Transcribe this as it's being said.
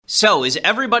So, is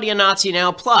everybody a Nazi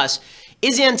now? Plus,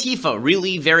 is Antifa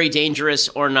really very dangerous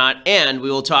or not? And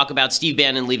we will talk about Steve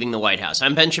Bannon leaving the White House.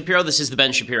 I'm Ben Shapiro. This is The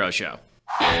Ben Shapiro Show.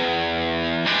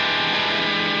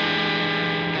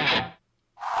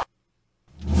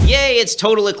 Yay, it's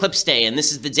Total Eclipse Day, and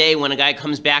this is the day when a guy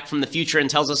comes back from the future and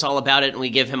tells us all about it, and we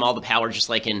give him all the power, just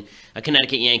like in a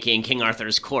Connecticut Yankee in King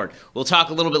Arthur's court. We'll talk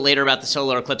a little bit later about the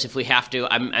solar eclipse if we have to.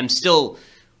 I'm still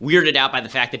weirded out by the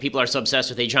fact that people are so obsessed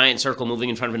with a giant circle moving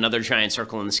in front of another giant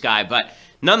circle in the sky. But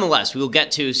nonetheless, we will get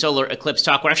to solar eclipse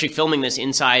talk. We're actually filming this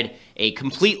inside a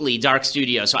completely dark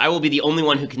studio, so I will be the only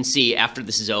one who can see after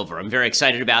this is over. I'm very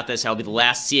excited about this. I'll be the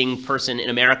last seeing person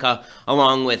in America,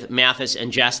 along with Mathis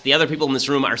and Jess. The other people in this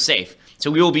room are safe.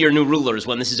 So we will be your new rulers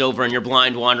when this is over and you're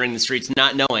blind wandering the streets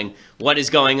not knowing what is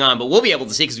going on. But we'll be able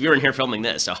to see because we were in here filming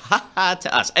this. So ha-ha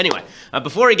to us. Anyway,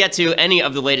 before we get to any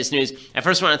of the latest news, I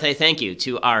first want to say thank you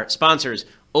to our sponsors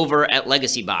over at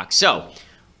Legacy Box. So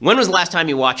when was the last time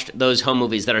you watched those home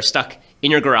movies that are stuck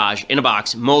in your garage, in a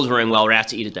box, moldering while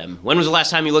rats eat at them? When was the last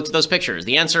time you looked at those pictures?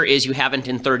 The answer is you haven't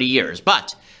in 30 years.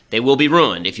 But they will be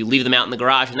ruined if you leave them out in the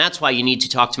garage, and that's why you need to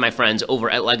talk to my friends over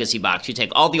at Legacy Box. You take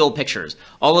all the old pictures,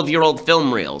 all of your old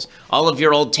film reels, all of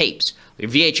your old tapes, your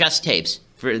VHS tapes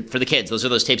for the kids. Those are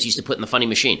those tapes you used to put in the funny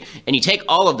machine. And you take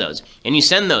all of those, and you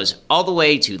send those all the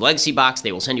way to Legacy Box.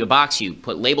 They will send you a box. You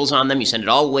put labels on them. You send it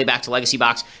all the way back to Legacy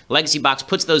Box. Legacy Box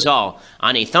puts those all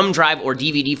on a thumb drive or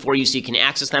DVD for you so you can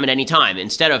access them at any time.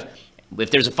 Instead of,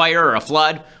 if there's a fire or a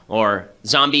flood or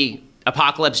zombie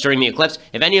apocalypse during the eclipse,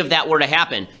 if any of that were to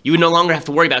happen, you would no longer have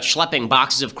to worry about schlepping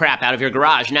boxes of crap out of your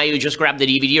garage. Now you just grab the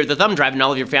DVD or the thumb drive and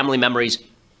all of your family memories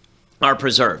are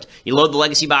preserved. You load the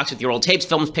Legacy Box with your old tapes,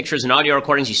 films, pictures, and audio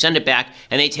recordings. You send it back,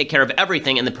 and they take care of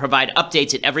everything and they provide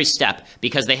updates at every step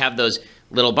because they have those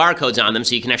little barcodes on them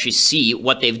so you can actually see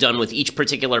what they've done with each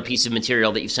particular piece of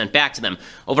material that you've sent back to them.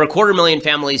 Over 250,000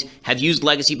 families have used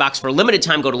Legacy Box for a limited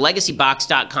time. Go to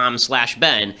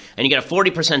legacybox.com/Ben and you get a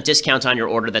 40% discount on your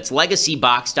order. That's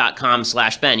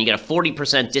legacybox.com/Ben. You get a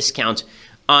 40% discount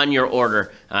on your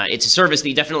order. It's a service that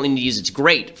you definitely need to use. It's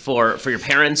great for your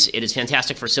parents. It is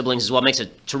fantastic for siblings as well. It makes a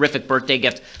terrific birthday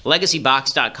gift.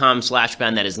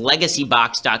 Legacybox.com/Ben. That is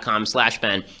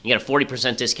legacybox.com/Ben. You get a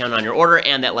 40% discount on your order,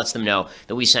 and that lets them know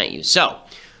that we sent you. So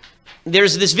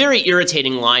there's this very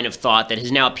irritating line of thought that has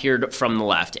now appeared from the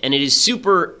left, and it is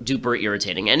super duper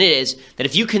irritating. And it is that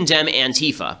if you condemn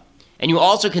Antifa and you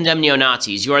also condemn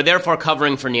neo-Nazis, you are therefore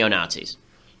covering for neo-Nazis.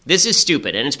 This is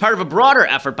stupid, and it's part of a broader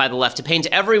effort by the left to paint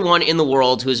everyone in the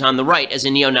world who is on the right as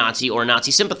a neo-Nazi or a Nazi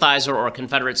sympathizer or a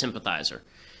Confederate sympathizer.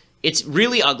 It's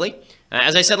really ugly.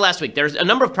 As I said last week, there's a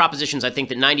number of propositions I think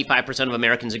that 95% of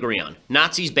Americans agree on.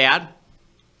 Nazis bad,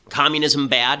 communism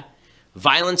bad,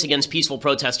 violence against peaceful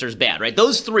protesters bad, right?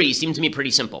 Those three seem to me pretty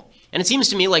simple. And it seems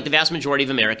to me like the vast majority of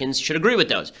Americans should agree with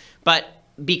those. But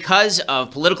because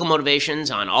of political motivations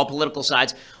on all political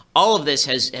sides, all of this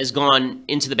has gone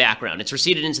into the background. It's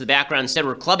receded into the background. Instead,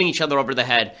 we're clubbing each other over the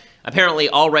head. Apparently,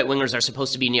 all right-wingers are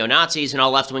supposed to be neo-Nazis, and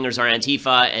all left-wingers are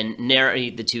Antifa, and nary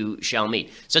the two shall meet.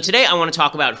 So today, I want to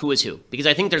talk about who is who, because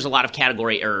I think there's a lot of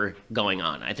category error going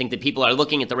on. I think that people are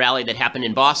looking at the rally that happened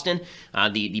in Boston,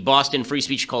 the Boston Free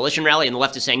Speech Coalition rally, and the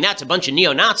left is saying, that's a bunch of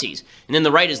neo-Nazis. And then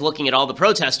the right is looking at all the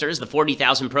protesters, the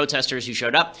 40,000 protesters who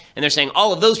showed up, and they're saying,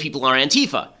 all of those people are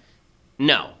Antifa.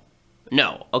 No.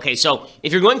 Okay, so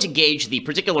if you're going to gauge the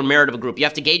particular merit of a group, you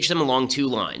have to gauge them along two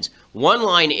lines. One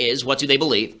line is, what do they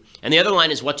believe? And the other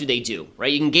line is, what do they do, right?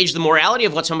 You can gauge the morality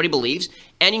of what somebody believes,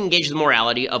 and you can gauge the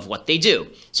morality of what they do.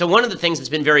 So one of the things that's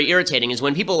been very irritating is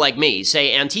when people like me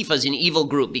say Antifa's an evil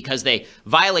group because they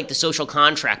violate the social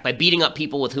contract by beating up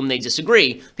people with whom they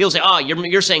disagree, people say, oh,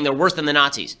 you're saying they're worse than the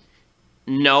Nazis.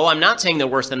 No, I'm not saying they're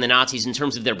worse than the Nazis in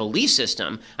terms of their belief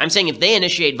system. I'm saying if they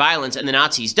initiate violence and the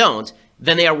Nazis don't,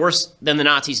 then they are worse than the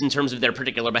Nazis in terms of their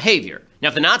particular behavior. Now,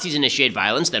 if the Nazis initiate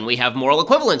violence, then we have moral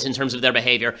equivalence in terms of their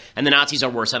behavior, and the Nazis are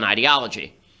worse on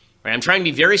ideology. Right? I'm trying to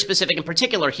be very specific and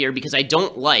particular here because I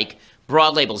don't like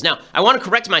broad labels. Now, I want to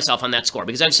correct myself on that score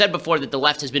because I've said before that the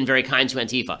left has been very kind to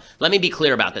Antifa. Let me be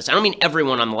clear about this. I don't mean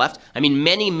everyone on the left. I mean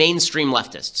many mainstream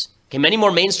leftists. Okay, many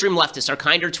more mainstream leftists are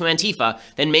kinder to Antifa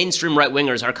than mainstream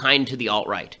right-wingers are kind to the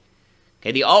alt-right.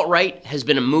 Okay, the alt-right has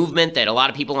been a movement that a lot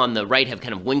of people on the right have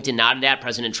kind of winked and nodded at,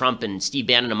 President Trump and Steve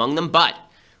Bannon among them, but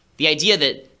the idea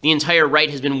that the entire right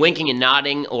has been winking and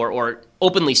nodding or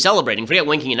openly celebrating, forget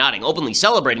winking and nodding, openly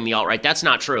celebrating the alt-right, that's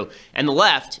not true. And the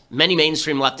left, many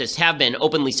mainstream leftists have been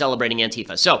openly celebrating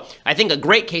Antifa. So I think a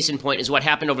great case in point is what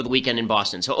happened over the weekend in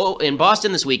Boston. So in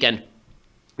Boston this weekend,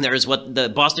 There is what the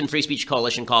Boston Free Speech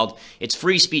Coalition called its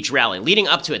free speech rally. Leading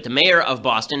up to it, the mayor of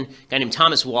Boston, a guy named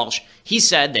Thomas Walsh, he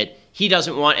said that he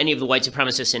doesn't want any of the white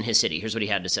supremacists in his city. Here's what he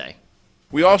had to say.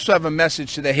 We also have a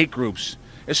message to the hate groups,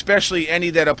 especially any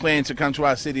that are planning to come to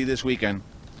our city this weekend.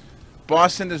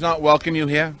 Boston does not welcome you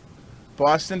here.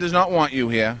 Boston does not want you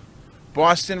here.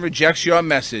 Boston rejects your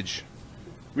message.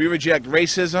 We reject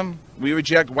racism. We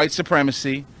reject white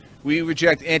supremacy. We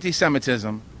reject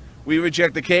anti-Semitism. We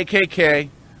reject the KKK.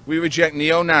 We reject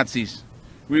neo-Nazis.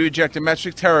 We reject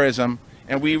domestic terrorism.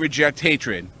 And we reject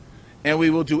hatred. And we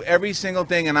will do every single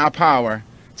thing in our power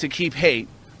to keep hate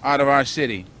out of our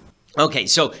city. Okay,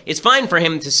 so it's fine for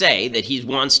him to say that he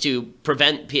wants to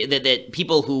prevent that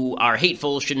people who are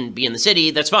hateful shouldn't be in the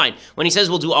city. That's fine. When he says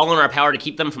we'll do all in our power to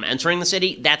keep them from entering the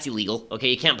city, that's illegal. Okay,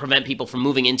 you can't prevent people from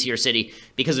moving into your city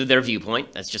because of their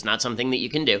viewpoint. That's just not something that you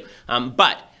can do.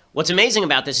 But what's amazing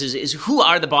about this is who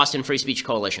are the Boston Free Speech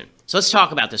Coalition? So let's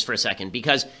talk about this for a second,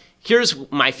 because here's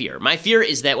my fear. My fear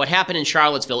is that what happened in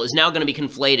Charlottesville is now going to be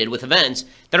conflated with events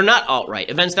that are not alt-right,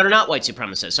 events that are not white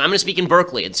supremacists. So I'm going to speak in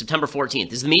Berkeley on September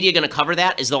 14th. Is the media going to cover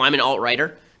that as though I'm an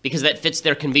alt-righter because that fits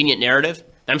their convenient narrative,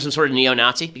 that I'm some sort of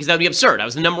neo-Nazi? Because that would be absurd. I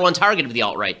was the #1 target of the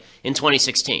alt-right in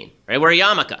 2016. Right? We're a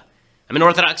yarmulke. I'm an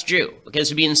Orthodox Jew. Okay,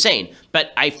 this would be insane.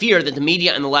 But I fear that the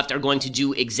media and the left are going to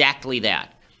do exactly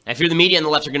that. I fear the media and the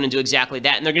left are going to do exactly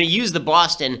that, and they're going to use the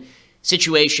Boston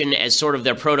situation as sort of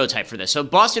their prototype for this. So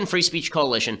Boston Free Speech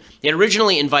Coalition, they had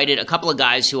originally invited a couple of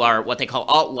guys who are what they call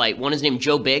alt-light. One is named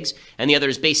Joe Biggs, and the other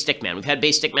is Bay Stickman. We've had Bay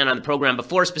Stickman on the program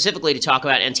before, specifically to talk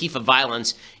about Antifa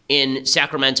violence in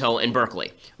Sacramento and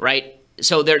Berkeley, right?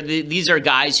 So these are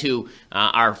guys who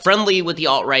are friendly with the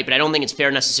alt-right, but I don't think it's fair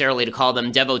necessarily to call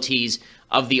them devotees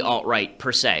of the alt-right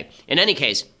per se. In any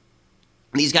case,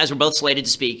 these guys were both slated to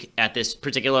speak at this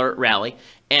particular rally,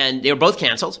 and they were both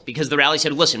canceled because the rally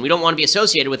said, listen, we don't want to be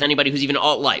associated with anybody who's even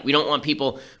alt-right. We don't want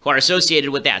people who are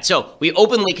associated with that. So we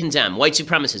openly condemn white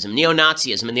supremacism,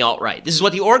 neo-Nazism, and the alt-right. This is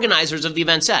what the organizers of the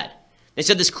event said. They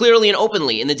said this clearly and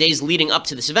openly in the days leading up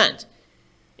to this event.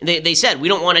 They said, we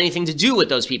don't want anything to do with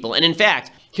those people. And in fact,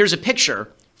 here's a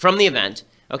picture from the event.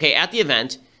 Okay, at the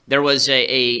event, there was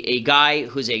a guy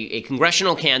who's a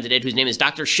congressional candidate whose name is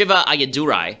Dr. Shiva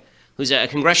Ayyadurai, who's a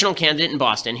congressional candidate in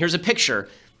Boston. Here's a picture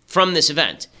from this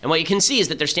event. And what you can see is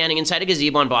that they're standing inside a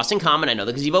gazebo on Boston Common. I know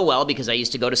the gazebo well because I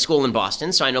used to go to school in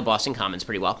Boston, so I know Boston Commons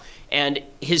pretty well. And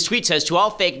his tweet says, to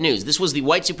all fake news, this was the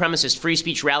white supremacist free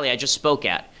speech rally I just spoke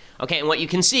at. Okay, and what you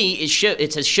can see is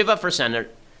it says Shiva for Senate,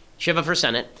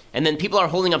 and then people are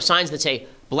holding up signs that say,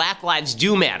 Black Lives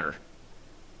Do Matter.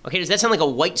 Okay, does that sound like a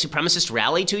white supremacist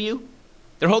rally to you?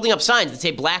 They're holding up signs that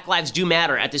say Black Lives Do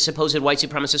Matter at this supposed white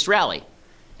supremacist rally.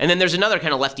 And then there's another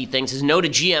kind of lefty thing, says no to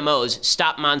GMOs,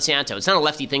 stop Monsanto. It's not a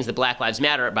lefty thing that Black Lives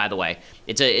Matter, by the way.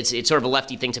 It's sort of a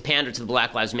lefty thing to pander to the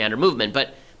Black Lives Matter movement.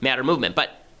 But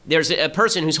there's a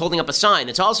person who's holding up a sign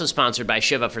that's also sponsored by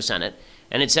Shiva for Senate,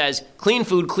 and it says clean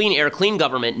food, clean air, clean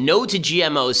government, no to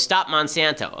GMOs, stop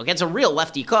Monsanto. Okay, it's a real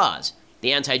lefty cause,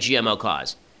 the anti-GMO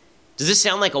cause. Does this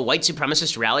sound like a white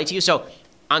supremacist rally to you? So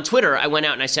on Twitter, I went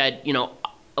out and I said,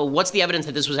 what's the evidence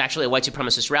that this was actually a white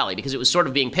supremacist rally? Because it was sort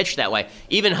of being pitched that way.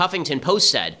 Even Huffington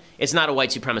Post said it's not a white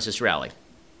supremacist rally.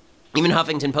 Even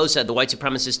Huffington Post said the white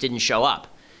supremacists didn't show up.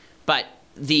 But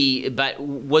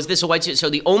was this a white supremacist? So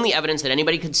the only evidence that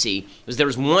anybody could see was there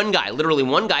was one guy, literally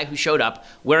one guy, who showed up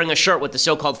wearing a shirt with the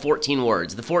so-called 14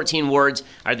 words. The 14 words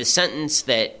are the sentence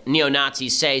that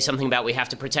neo-Nazis say, something about we have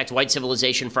to protect white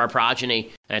civilization for our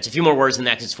progeny. And it's a few more words than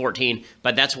that because it's 14,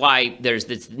 but that's why there's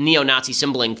this neo-Nazi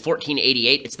symboling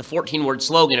 1488. It's the 14-word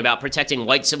slogan about protecting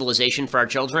white civilization for our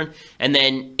children. And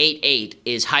then 88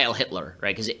 is Heil Hitler,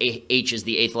 right? Because H is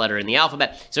the 8th letter in the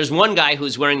alphabet. So there's one guy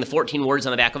who's wearing the 14 words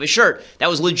on the back of his shirt. That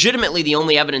was legitimately the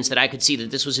only evidence that I could see that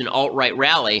this was an alt-right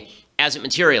rally as it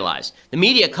materialized. The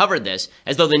media covered this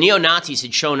as though the neo-Nazis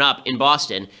had shown up in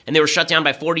Boston and they were shut down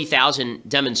by 40,000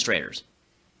 demonstrators.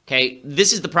 Okay,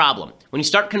 this is the problem. When you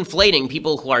start conflating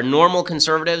people who are normal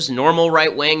conservatives, normal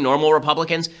right-wing, normal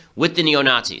Republicans with the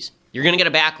neo-Nazis, you're going to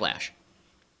get a backlash.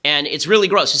 And it's really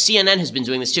gross. So CNN has been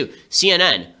doing this too.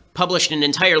 CNN published an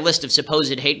entire list of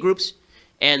supposed hate groups,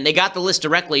 and they got the list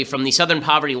directly from the Southern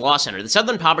Poverty Law Center. The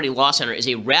Southern Poverty Law Center is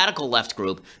a radical left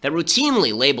group that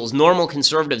routinely labels normal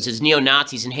conservatives as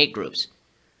neo-Nazis and hate groups.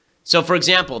 So, for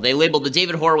example, they labeled the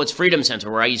David Horowitz Freedom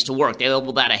Center, where I used to work, they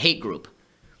labeled that a hate group.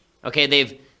 Okay,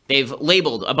 they've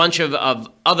labeled a bunch of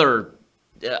other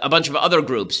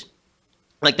groups,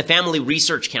 like the Family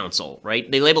Research Council, right?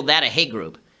 They labeled that a hate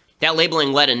group. That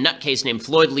labeling led a nutcase named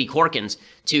Floyd Lee Corkins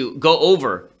to go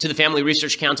over to the Family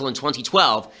Research Council in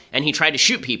 2012, and he tried to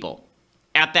shoot people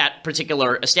at that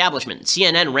particular establishment.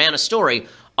 CNN ran a story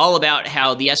all about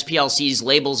how the SPLC's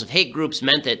labels of hate groups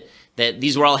meant that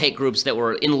these were all hate groups that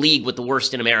were in league with the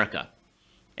worst in America.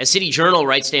 As City Journal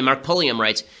writes today, Mark Pulliam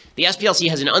writes, the SPLC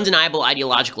has an undeniable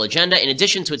ideological agenda. In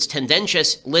addition to its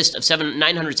tendentious list of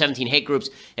 917 hate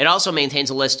groups, it also maintains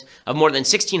a list of more than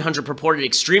 1,600 purported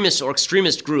extremists or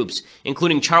extremist groups,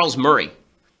 including Charles Murray.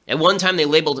 At one time, they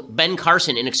labeled Ben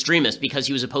Carson an extremist because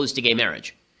he was opposed to gay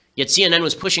marriage. Yet CNN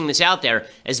was pushing this out there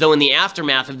as though in the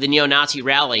aftermath of the neo-Nazi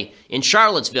rally in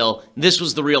Charlottesville, this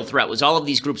was the real threat, was all of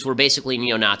these groups were basically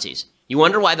neo-Nazis. You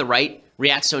wonder why the right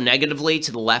reacts so negatively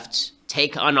to the left's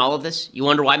take on all of this? You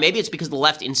wonder why? Maybe it's because the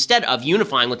left, instead of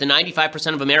unifying with the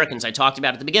 95% of Americans I talked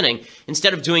about at the beginning,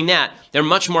 instead of doing that, they're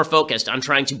much more focused on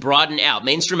trying to broaden out,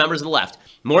 mainstream members of the left,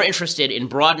 more interested in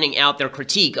broadening out their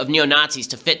critique of neo-Nazis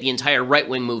to fit the entire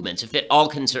right-wing movement, to fit all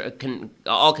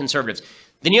conservatives.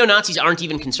 The neo-Nazis aren't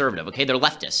even conservative, okay? They're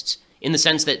leftists in the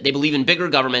sense that they believe in bigger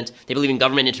government, they believe in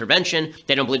government intervention,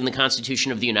 they don't believe in the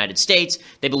Constitution of the United States,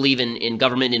 they believe in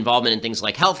government involvement in things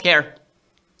like healthcare.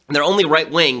 They're only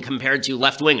right-wing compared to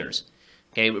left-wingers,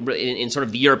 okay, in sort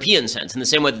of the European sense, in the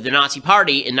same way that the Nazi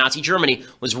Party in Nazi Germany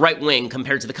was right-wing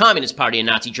compared to the Communist Party in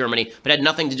Nazi Germany, but had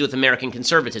nothing to do with American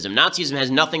conservatism. Nazism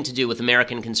has nothing to do with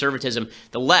American conservatism.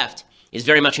 The left is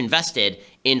very much invested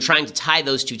in trying to tie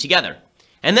those two together.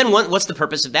 And then what's the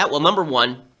purpose of that? Well, number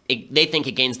one, they think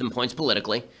it gains them points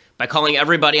politically. By calling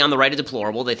everybody on the right a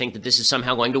deplorable, they think that this is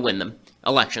somehow going to win them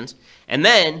elections. And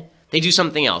then they do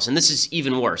something else, and this is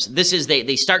even worse. This is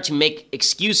they start to make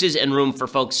excuses and room for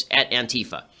folks at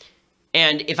Antifa.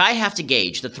 And if I have to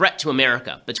gauge the threat to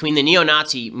America between the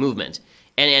neo-Nazi movement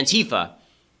and Antifa,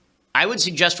 I would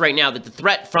suggest right now that the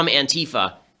threat from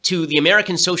Antifa to the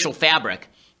American social fabric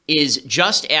is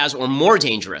just as or more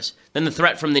dangerous than the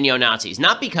threat from the neo-Nazis.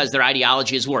 Not because their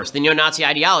ideology is worse. The neo-Nazi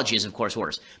ideology is, of course,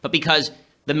 worse. But because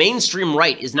the mainstream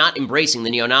right is not embracing the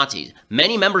neo-Nazis.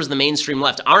 Many members of the mainstream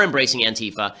left are embracing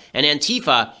Antifa, and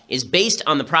Antifa is based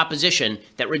on the proposition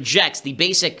that rejects the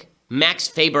basic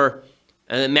Max Weber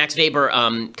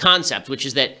concept, which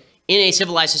is that in a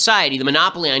civilized society, the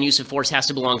monopoly on use of force has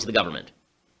to belong to the government.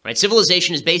 Right?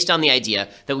 Civilization is based on the idea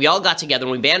that we all got together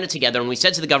and we banded together and we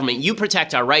said to the government, you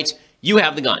protect our rights, you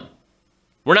have the gun.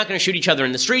 We're not going to shoot each other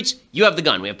in the streets, you have the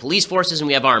gun. We have police forces and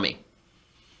we have army.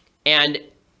 And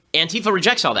Antifa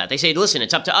rejects all that. They say, listen,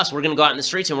 it's up to us. We're going to go out in the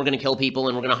streets and we're going to kill people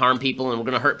and we're going to harm people and we're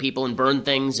going to hurt people and burn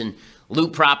things and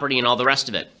loot property and all the rest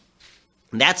of it.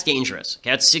 And that's dangerous. Okay,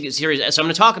 that's serious. So I'm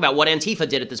going to talk about what Antifa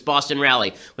did at this Boston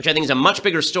rally, which I think is a much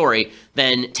bigger story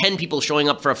than 10 people showing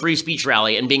up for a free speech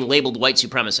rally and being labeled white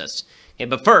supremacists. Okay,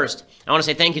 but first, I want to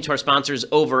say thank you to our sponsors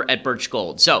over at Birch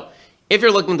Gold. So if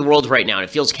you're looking at the world right now and it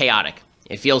feels chaotic,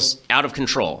 it feels out of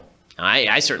control,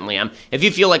 I certainly am. If you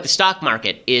feel like the stock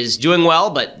market is doing well,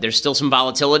 but there's still some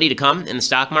volatility to come in the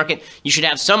stock market, you should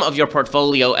have some of your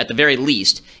portfolio, at the very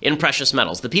least, in precious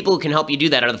metals. The people who can help you do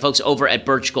that are the folks over at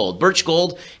Birch Gold. Birch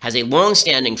Gold has a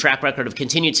long-standing track record of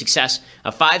continued success,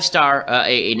 a 5-star,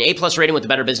 an A-plus rating with the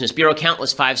Better Business Bureau,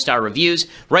 countless 5-star reviews.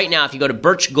 Right now, if you go to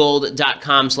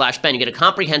birchgold.com/Ben, you get a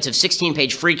comprehensive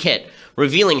 16-page free kit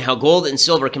revealing how gold and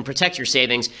silver can protect your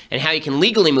savings and how you can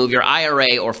legally move your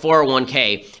IRA or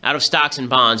 401k out of stocks and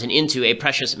bonds and into a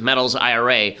precious metals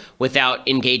IRA without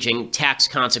engaging tax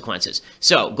consequences.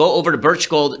 So go over to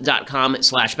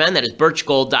birchgold.com/Ben. That is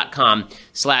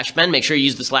birchgold.com/Ben. Make sure you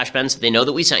use the /Ben so they know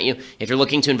that we sent you. If you're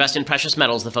looking to invest in precious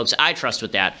metals, the folks I trust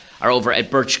with that are over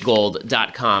at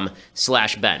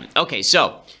birchgold.com/Ben. Okay,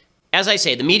 so as I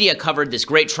say, the media covered this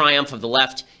great triumph of the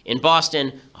left in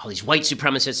Boston, all these white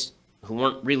supremacists who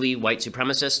weren't really white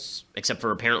supremacists, except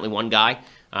for apparently one guy.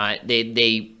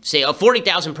 They say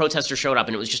 40,000 protesters showed up,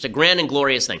 and it was just a grand and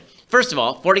glorious thing. First of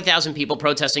all, 40,000 people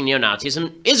protesting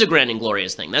neo-Nazism is a grand and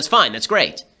glorious thing. That's fine. That's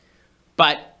great.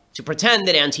 But to pretend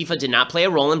that Antifa did not play a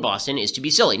role in Boston is to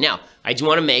be silly. Now, I do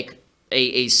want to make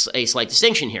a slight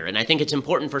distinction here, and I think it's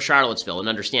important for Charlottesville in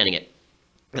understanding it.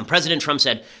 And President Trump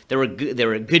said there were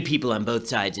good people on both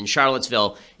sides in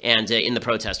Charlottesville and in the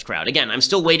protest crowd. Again, I'm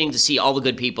still waiting to see all the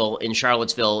good people in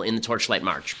Charlottesville in the Torchlight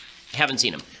March. Haven't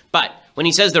seen them. But when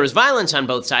he says there was violence on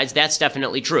both sides, that's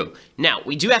definitely true. Now,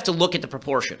 we do have to look at the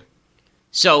proportion.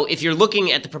 So if you're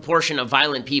looking at the proportion of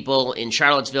violent people in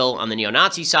Charlottesville on the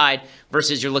neo-Nazi side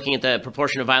versus you're looking at the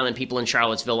proportion of violent people in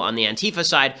Charlottesville on the Antifa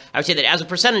side, I would say that as a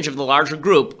percentage of the larger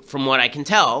group, from what I can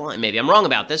tell, and maybe I'm wrong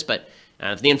about this, but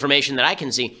the information that I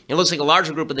can see, it looks like a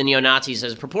larger group of the neo-Nazis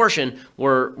as a proportion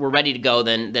were ready to go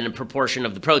than a proportion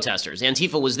of the protesters.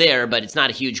 Antifa was there, but it's not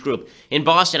a huge group. In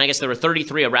Boston, I guess there were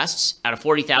 33 arrests out of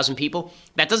 40,000 people.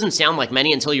 That doesn't sound like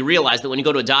many until you realize that when you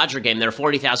go to a Dodger game, there are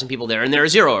 40,000 people there, and there are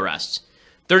 0 arrests.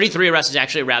 33 arrests is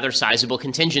actually a rather sizable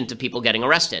contingent of people getting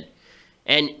arrested.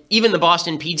 And even the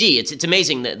Boston PD, it's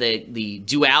amazing that the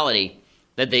duality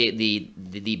that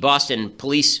the Boston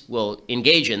police will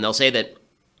engage in. They'll say that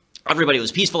everybody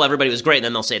was peaceful, everybody was great, and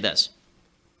then they'll say this.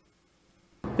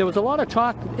 There was a lot of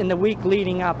talk in the week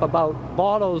leading up about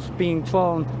bottles being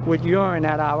thrown with urine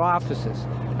at our offices.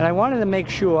 And I wanted to make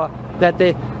sure that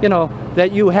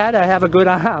that you had to have a good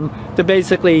arm to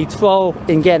basically throw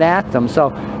and get at them. So,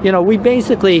 we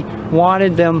basically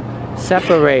wanted them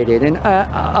separated. And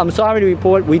I'm sorry to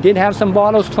report, we did have some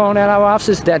bottles thrown at our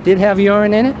offices that did have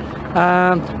urine in it.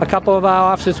 A couple of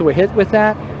our officers were hit with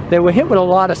that. They were hit with a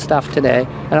lot of stuff today,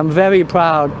 and I'm very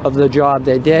proud of the job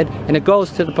they did, and it goes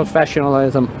to the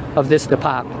professionalism of this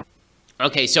department.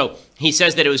 Okay, so he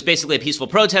says that it was basically a peaceful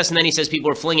protest, and then he says people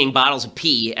were flinging bottles of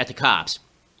pee at the cops.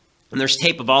 And there's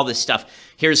tape of all this stuff.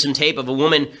 Here's some tape of a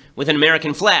woman with an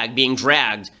American flag being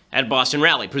dragged at a Boston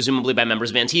rally, presumably by members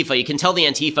of Antifa. You can tell the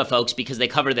Antifa folks because they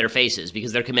cover their faces,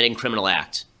 because they're committing criminal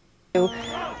acts.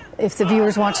 If the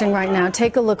viewers watching right now,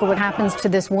 take a look at what happens to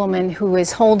this woman who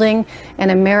is holding an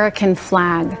American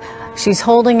flag. She's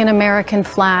holding an American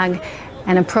flag,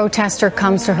 and a protester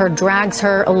comes to her, drags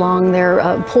her along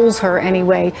there, pulls her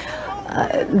anyway.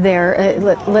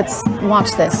 Let's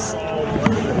watch this.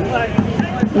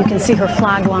 You can see her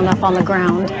flag wound up on the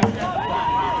ground.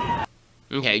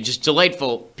 Okay, just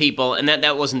delightful people. And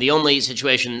that wasn't the only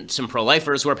situation. Some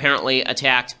pro-lifers were apparently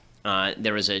attacked.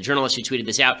 There was a journalist who tweeted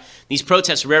this out. These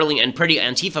protests rarely, and pretty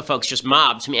Antifa folks just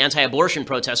mobbed some anti-abortion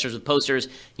protesters with posters,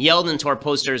 yelled and tore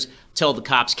posters till the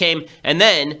cops came. And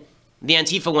then the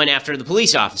Antifa went after the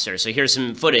police officers. So here's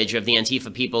some footage of the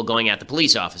Antifa people going at the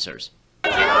police officers.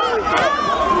 You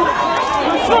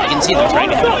can see them trying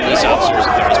to hit the police officers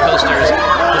with various posters,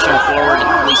 pushing forward at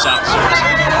the police officers.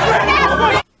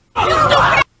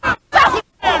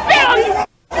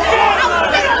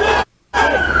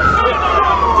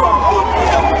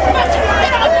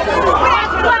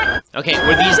 Okay,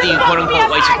 were these the quote-unquote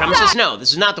white supremacists? No,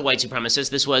 this is not the white supremacists.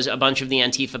 This was a bunch of the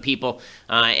Antifa people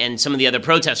and some of the other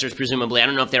protesters, presumably. I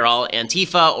don't know if they're all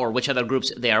Antifa or which other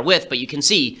groups they are with, but you can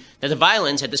see that the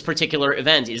violence at this particular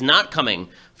event is not coming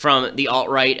from the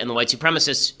alt-right and the white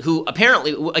supremacists, who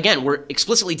apparently, again, were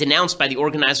explicitly denounced by the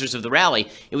organizers of the rally.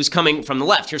 It was coming from the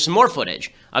left. Here's some more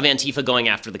footage of Antifa going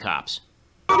after the cops.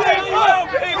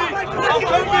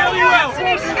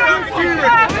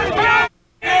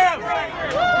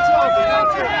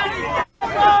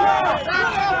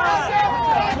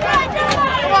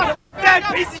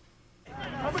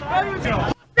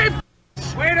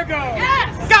 Way to go!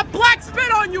 Yes! Got black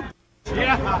spit on you!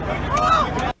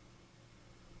 Yeah.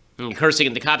 And cursing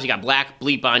at the cops, you got black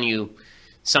bleep on you,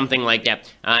 something like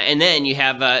that. And then you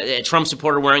have a Trump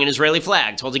supporter wearing an Israeli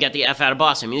flag, told to get the F out of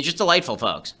Boston. I mean, it's just delightful,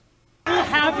 folks.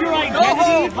 Have your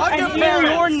identity and hear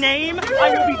your name, I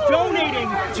will be donating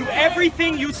to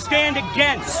everything you stand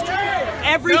against.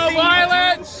 Everything. No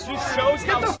violence! Just shows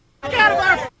how get the f out of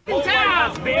our f***ing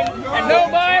town! And no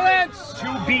violence!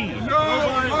 To be. No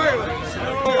violence!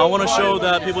 I want to show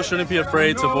that people shouldn't be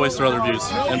afraid to voice their other views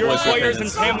and voice their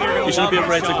opinions. You shouldn't be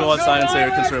afraid to go outside and say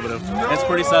you're conservative. And it's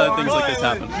pretty sad that things like this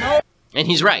happen. And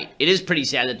he's right. It is pretty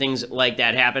sad that things like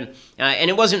that happen. And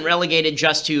it wasn't relegated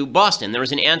just to Boston. There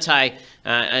was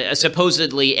a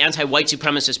supposedly anti-white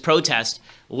supremacist protest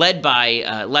led by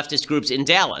leftist groups in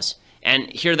Dallas. And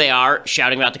here they are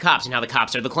shouting about the cops and how the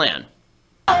cops are the Klan.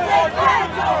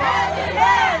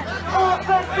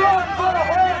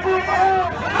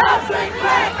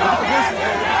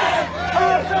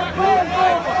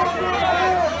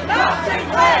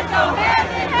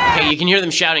 Okay, you can hear them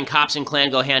shouting cops and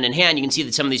Klan go hand in hand. You can see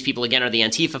that some of these people, again, are the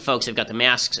Antifa folks. They've got the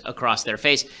masks across their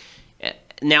face.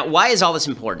 Now, why is all this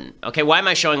important? Okay, why am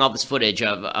I showing all this footage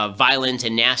of violent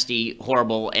and nasty,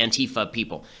 horrible Antifa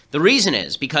people? The reason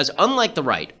is because unlike the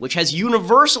right, which has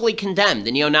universally condemned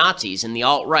the neo-Nazis and the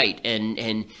alt-right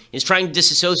and is trying to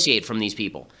disassociate from these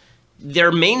people,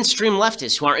 they're mainstream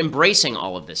leftists who are embracing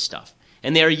all of this stuff.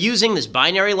 And they are using this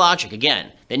binary logic,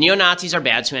 again, that neo-Nazis are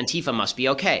bad, so Antifa must be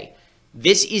okay.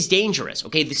 This is dangerous,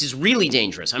 okay? This is really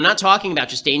dangerous. I'm not talking about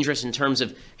just dangerous in terms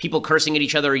of people cursing at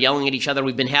each other or yelling at each other.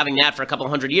 We've been having that for a couple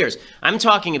hundred years. I'm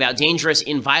talking about dangerous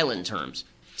in violent terms,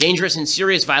 dangerous in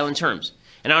serious violent terms.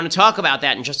 And I want to talk about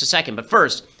that in just a second. But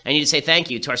first, I need to say thank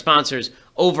you to our sponsors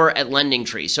over at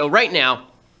LendingTree. So right now,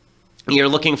 you're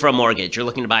looking for a mortgage. You're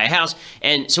looking to buy a house.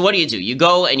 And so what do? You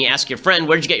go and you ask your friend,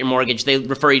 where'd you get your mortgage? They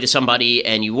refer you to somebody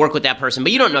and you work with that person,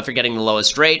 but you don't know if you're getting the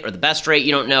lowest rate or the best rate.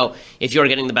 You don't know if you're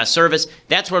getting the best service.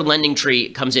 That's where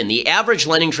LendingTree comes in. The average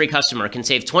LendingTree customer can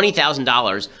save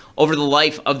 $20,000 over the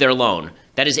life of their loan.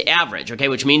 That is average, okay,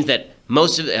 which means that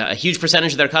a huge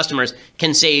percentage of their customers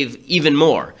can save even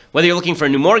more. Whether you're looking for a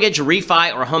new mortgage, a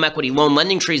refi, or a home equity loan,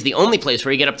 LendingTree is the only place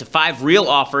where you get up to 5 real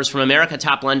offers from America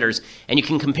top lenders, and you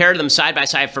can compare them side by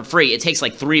side for free. It takes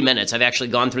like 3 minutes. I've actually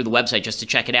gone through the website just to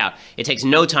check it out. It takes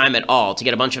no time at all to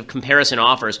get a bunch of comparison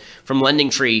offers from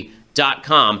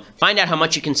LendingTree.com. Find out how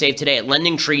much you can save today at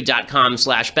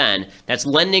LendingTree.com/Ben. That's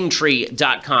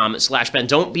LendingTree.com/Ben.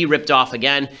 Don't be ripped off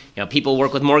again. People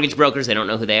work with mortgage brokers. They don't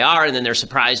know who they are, and then they're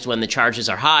surprised when the charges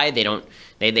are high. They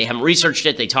haven't researched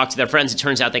it. They talk to their friends. It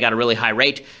turns out they got a really high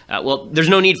rate. Well, there's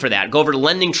no need for that. Go over to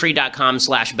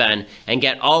LendingTree.com/Ben and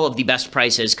get all of the best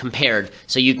prices compared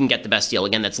so you can get the best deal.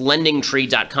 Again, that's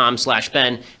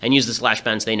LendingTree.com/Ben, and use the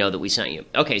 /Ben so they know that we sent you.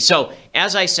 Okay, so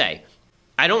as I say,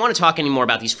 I don't want to talk anymore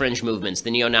about these fringe movements,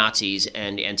 the neo-Nazis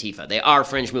and Antifa. They are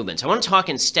fringe movements. I want to talk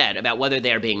instead about whether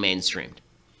they are being mainstreamed.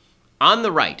 On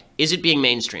the right, is it being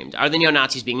mainstreamed? Are the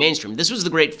neo-Nazis being mainstreamed? This was the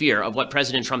great fear of what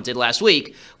President Trump did last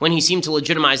week when he seemed to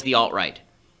legitimize the alt-right,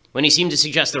 when he seemed to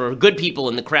suggest there were good people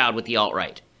in the crowd with the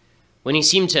alt-right, when he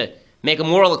seemed to make a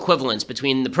moral equivalence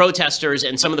between the protesters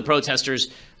and some of the protesters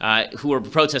who were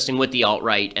protesting with the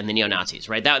alt-right and the neo-Nazis,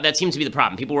 right? That seemed to be the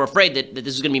problem. People were afraid that this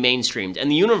was going to be mainstreamed, and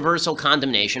the universal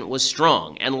condemnation was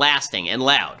strong and lasting and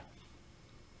loud.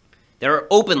 There are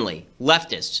openly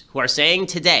leftists who are saying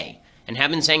today, and have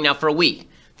been saying now for a week,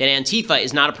 that Antifa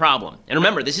is not a problem. And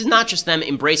remember, this is not just them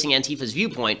embracing Antifa's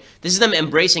viewpoint, this is them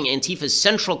embracing Antifa's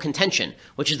central contention,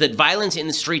 which is that violence in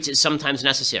the streets is sometimes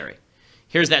necessary.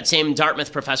 Here's that same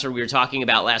Dartmouth professor we were talking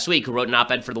about last week who wrote an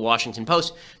op-ed for the Washington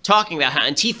Post talking about how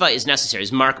Antifa is necessary.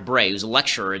 It's Mark Bray, who's a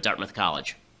lecturer at Dartmouth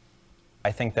College.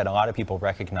 I think that a lot of people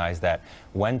recognize that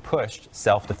when pushed,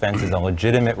 self-defense is a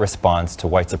legitimate response to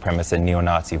white supremacist and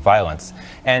neo-Nazi violence.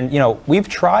 And, we've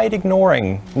tried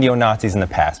ignoring neo-Nazis in the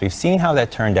past. We've seen how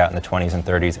that turned out in the 20s and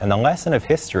 30s. And the lesson of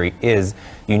history is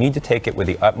you need to take it with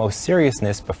the utmost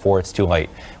seriousness before it's too late.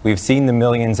 We've seen the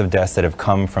millions of deaths that have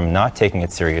come from not taking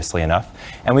it seriously enough.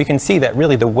 And we can see that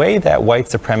really the way that white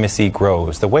supremacy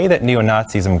grows, the way that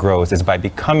neo-Nazism grows is by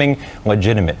becoming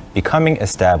legitimate, becoming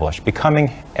established,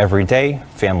 becoming everyday,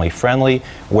 family-friendly,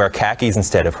 wear khakis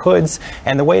instead of hoods.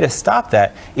 And the way to stop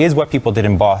that is what people did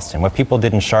in Boston, what people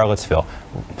did in Charlottesville.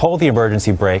 Pull the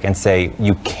emergency brake and say,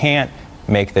 you can't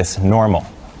make this normal.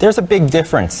 There's a big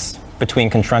difference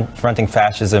between confronting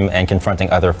fascism and confronting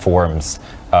other forms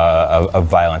of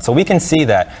violence. So we can see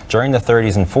that during the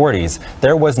 30s and 40s,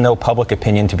 there was no public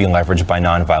opinion to be leveraged by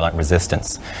nonviolent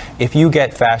resistance. If you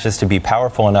get fascists to be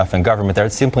powerful enough in government, they're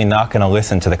simply not going to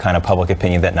listen to the kind of public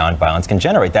opinion that nonviolence can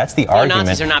generate. That's the argument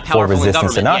Nazis are not for powerful resistance in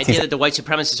government. to Nazis. The idea that the white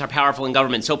supremacists are powerful in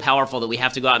government, so powerful that we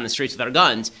have to go out in the streets with our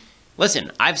guns.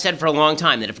 Listen, I've said for a long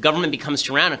time that if government becomes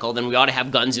tyrannical, then we ought to have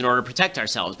guns in order to protect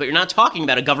ourselves. But you're not talking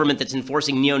about a government that's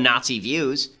enforcing neo-Nazi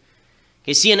views.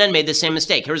 Okay, CNN made the same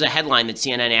mistake. Here's a headline that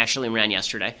CNN actually ran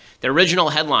yesterday. The original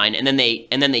headline, and then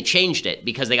they changed it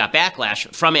because they got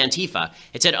backlash from Antifa.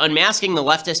 It said, "Unmasking the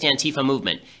leftist Antifa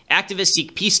movement. Activists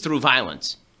seek peace through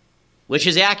violence," which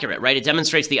is accurate, right? It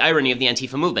demonstrates the irony of the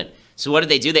Antifa movement. So what did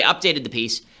they do? They updated the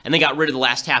piece, and they got rid of the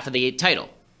last half of the title.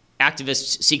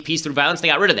 Activists seek peace through violence. They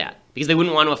got rid of that because they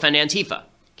wouldn't want to offend Antifa.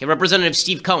 Okay, Representative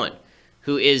Steve Cohen,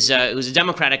 who's a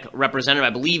Democratic representative,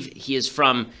 I believe is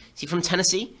he from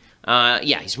Tennessee?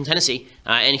 Yeah, he's from Tennessee.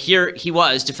 And here he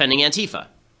was defending Antifa.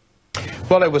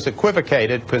 Well, it was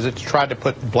equivocated because it's tried to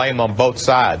put blame on both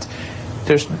sides.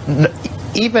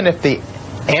 Even if the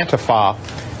Antifa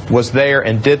was there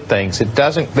and did things,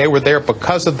 they were there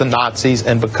because of the Nazis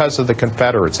and because of the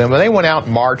Confederates. And when they went out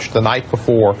and marched the night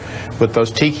before with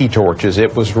those tiki torches,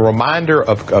 it was a reminder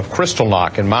of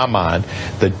Kristallnacht in my mind,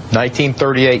 the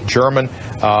 1938 German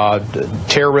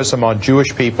terrorism on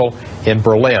Jewish people in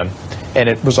Berlin. And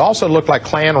it was also looked like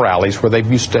Klan rallies where they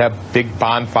used to have big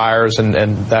bonfires and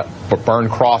that burn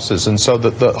crosses. And so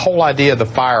the whole idea of the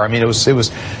fire, I mean, it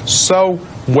was so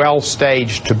well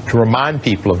staged to remind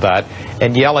people of that,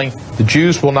 and yelling, "The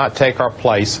Jews will not take our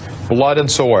place, blood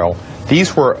and soil."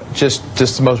 These were just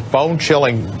the most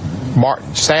bone-chilling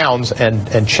sounds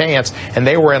and chants, and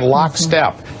they were in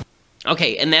lockstep.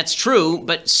 Okay, and that's true,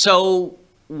 but so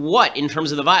what in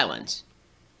terms of the violence?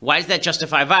 Why does that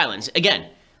justify violence? Again,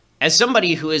 as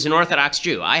somebody who is an Orthodox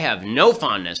Jew, I have no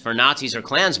fondness for Nazis or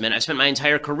Klansmen. I've spent my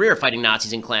entire career fighting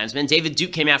Nazis and Klansmen. David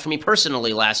Duke came after me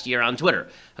personally last year on Twitter.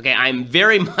 Okay, I'm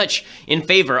very much in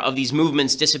favor of these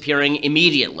movements disappearing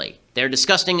immediately. They're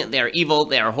disgusting, they're evil,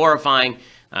 they are horrifying.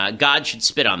 God should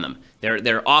spit on them.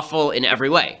 They're awful in every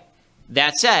way.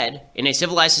 That said, in a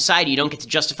civilized society, you don't get to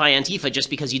justify Antifa just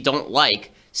because you don't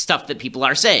like stuff that people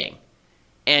are saying.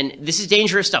 And this is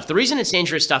dangerous stuff. The reason it's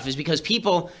dangerous stuff is because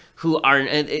people who are,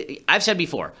 I've said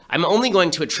before, I'm only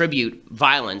going to attribute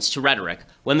violence to rhetoric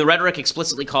when the rhetoric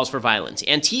explicitly calls for violence.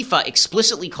 Antifa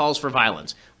explicitly calls for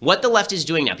violence. What the left is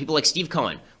doing now, people like Steve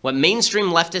Cohen, what mainstream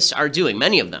leftists are doing,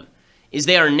 many of them, is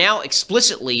they are now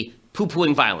explicitly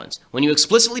poo-pooing violence. When you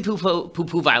explicitly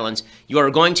poo-poo violence, you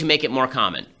are going to make it more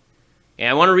common. And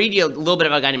I want to read you a little bit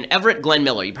about a guy named Everett Glenn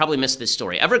Miller. You probably missed this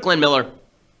story. Everett Glenn Miller,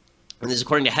 and this is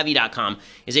according to Heavy.com,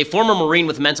 is a former Marine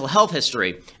with mental health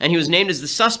history, and he was named as the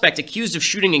suspect accused of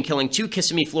shooting and killing 2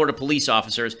 Kissimmee, Florida police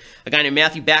officers, a guy named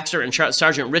Matthew Baxter and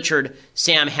Sergeant Richard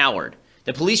Sam Howard.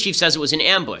 The police chief says it was an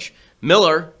ambush.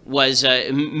 Miller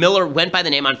went by the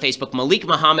name on Facebook Malik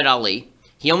Muhammad Ali.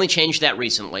 He only changed that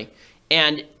recently.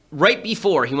 And right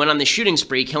before he went on the shooting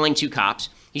spree, killing 2 cops,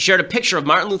 he shared a picture of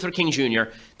Martin Luther King Jr.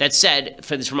 that said,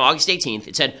 for this from August 18th,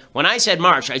 it said, "When I said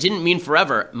march, I didn't mean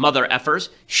forever, mother effers,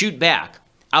 shoot back."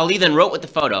 Ali then wrote with the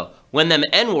photo, "When them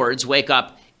N-words wake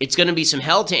up, it's going to be some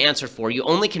hell to answer for. You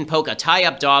only can poke a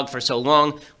tie-up dog for so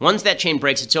long. Once that chain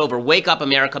breaks, it's over. Wake up,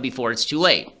 America, before it's too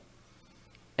late."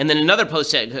 And then another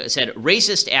post said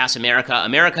 "Racist ass America,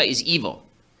 America is evil."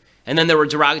 And then there were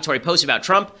derogatory posts about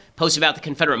Trump, posts about the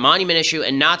Confederate monument issue,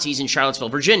 and Nazis in Charlottesville,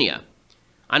 Virginia.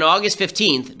 On August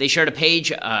 15th, they shared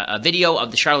a video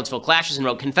of the Charlottesville clashes and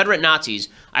wrote, "Confederate Nazis,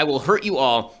 I will hurt you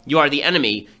all. You are the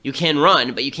enemy. You can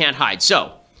run, but you can't hide."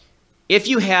 So, if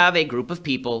you have a group of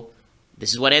people,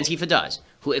 this is what Antifa does,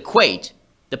 who equate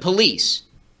the police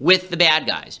with the bad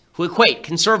guys, who equate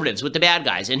conservatives with the bad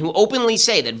guys, and who openly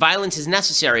say that violence is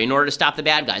necessary in order to stop the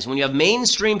bad guys. When you have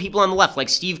mainstream people on the left like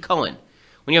Steve Cohen,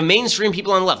 when you have mainstream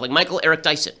people on the left like Michael Eric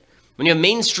Dyson, when you have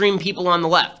mainstream people on the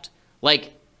left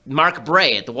like Mark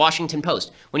Bray at the Washington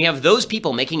Post, when you have those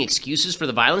people making excuses for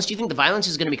the violence, do you think the violence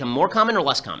is going to become more common or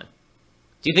less common?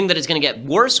 Do you think that it's going to get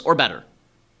worse or better?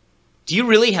 Do you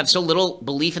really have so little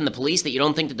belief in the police that you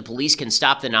don't think that the police can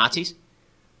stop the Nazis?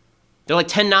 They're like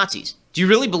 10 Nazis. Do you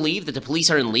really believe that the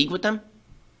police are in league with them?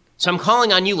 So I'm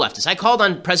calling on you leftists. I called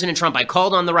on President Trump. I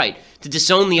called on the right to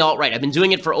disown the alt-right. I've been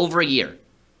doing it for over a year,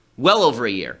 well over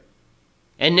a year.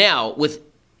 And now, with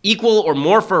equal or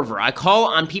more fervor, I call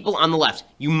on people on the left.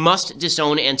 You must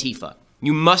disown Antifa.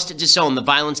 You must disown the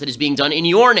violence that is being done in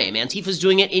your name. Antifa's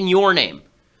doing it in your name.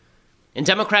 And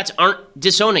Democrats aren't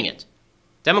disowning it.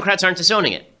 Democrats aren't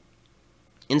disowning it.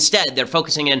 Instead, they're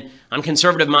focusing in on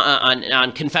Confederate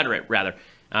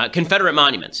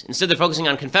monuments. Instead, they're focusing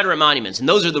on Confederate monuments, and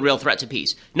those are the real threat to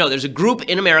peace. No, there's a group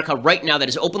in America right now that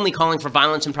is openly calling for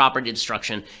violence and property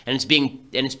destruction, and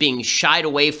it's being shied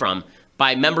away from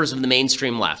by members of the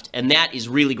mainstream left, and that is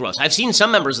really gross. I've seen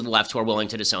some members of the left who are willing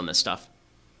to disown this stuff.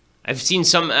 I've seen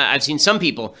some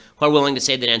people who are willing to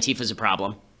say that Antifa is a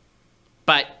problem.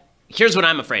 But here's what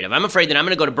I'm afraid of. I'm afraid that I'm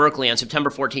going to go to Berkeley on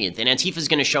September 14th, and Antifa is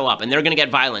going to show up, and they're going to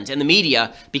get violent. And the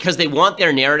media, because they want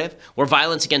their narrative where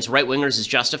violence against right-wingers is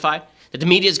justified, that the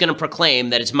media is going to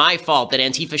proclaim that it's my fault that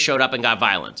Antifa showed up and got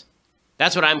violent.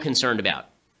 That's what I'm concerned about.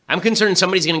 I'm concerned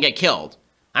somebody's going to get killed.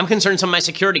 I'm concerned some of my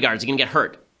security guards are going to get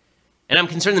hurt. And I'm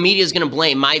concerned the media is going to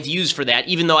blame my views for that,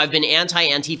 even though I've been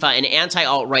anti-Antifa and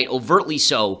anti-alt-right overtly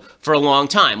so for a long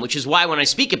time, which is why when I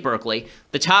speak at Berkeley,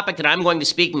 the topic that I'm going to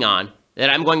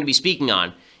be speaking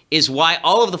on is why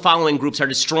all of the following groups are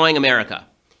destroying America.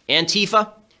 Antifa,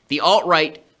 the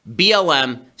alt-right,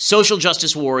 BLM, social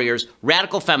justice warriors,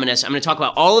 radical feminists. I'm going to talk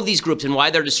about all of these groups and why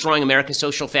they're destroying America's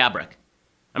social fabric.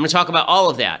 I'm going to talk about all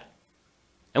of that.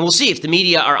 And we'll see if the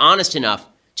media are honest enough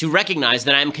to recognize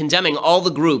that I'm condemning all the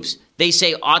groups they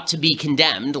say ought to be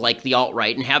condemned, like the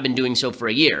alt-right, and have been doing so for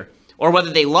a year, or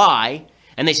whether they lie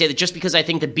and they say that just because I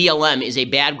think that BLM is a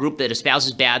bad group that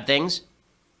espouses bad things,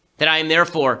 that I am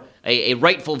therefore a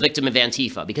rightful victim of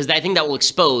Antifa, because I think that will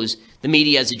expose the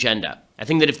media's agenda. I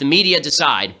think that if the media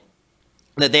decide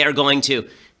that they are going to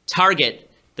target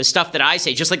the stuff that I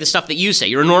say, just like the stuff that you say,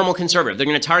 you're a normal conservative, they're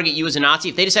going to target you as a Nazi.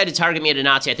 If they decide to target me as a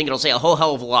Nazi, I think it'll say a whole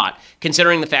hell of a lot,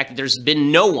 considering the fact that there's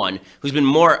been no one who's been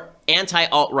more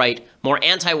anti-alt-right, more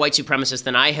anti-white supremacist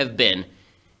than I have been,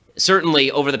 certainly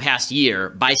over the past year,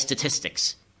 by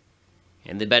statistics.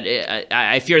 But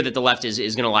I fear that the left is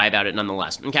going to lie about it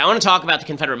nonetheless. Okay, I want to talk about the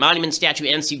Confederate Monument statue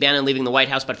and Steve Bannon leaving the White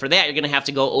House, but for that, you're going to have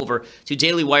to go over to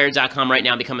dailywire.com right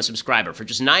now and become a subscriber. For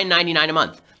just $9.99 a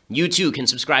month, you too can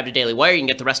subscribe to Daily Wire. You can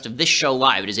get the rest of this show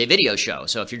live. It is a video show,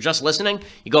 so if you're just listening,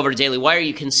 you go over to Daily Wire,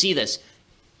 you can see this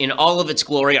in all of its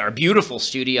glory, our beautiful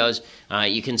studios.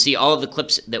 You can see all of the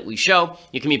clips that we show.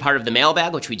 You can be part of the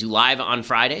mailbag, which we do live on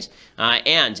Fridays.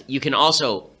 And you can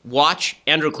also watch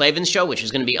Andrew Klavan's show, which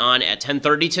is going to be on at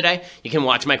 10:30 today. You can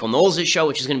watch Michael Knowles' show,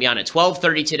 which is going to be on at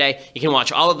 12:30 today. You can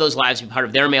watch all of those lives, be part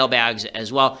of their mailbags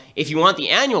as well. If you want the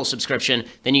annual subscription,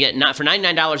 then you get, for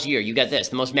 $99 a year, you get this,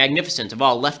 the most magnificent of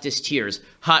all leftist tiers,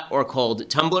 hot or cold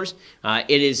tumblers.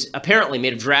 It is apparently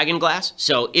made of dragon glass,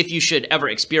 so if you should ever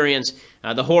experience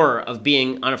the horror of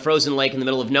being on a frozen lake in the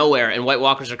middle of nowhere and White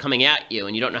Walkers are coming at you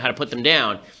and you don't know how to put them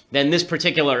down, then this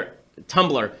particular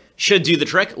tumbler should do the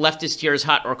trick. Leftist tiers,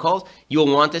 hot or cold. You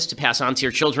will want this to pass on to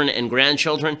your children and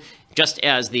grandchildren, just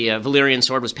as the Valyrian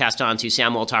sword was passed on to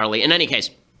Samwell Tarly. In any case,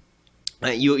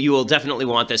 you will definitely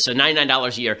want this. So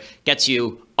 $99 a year gets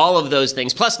you all of those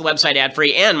things, plus the website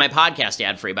ad-free and my podcast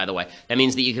ad-free, by the way. That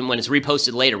means that you can, when it's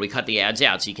reposted later, we cut the ads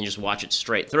out, so you can just watch it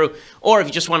straight through. Or if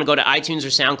you just want to go to iTunes or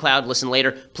SoundCloud, listen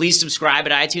later, please subscribe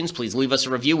at iTunes. Please leave us a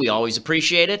review. We always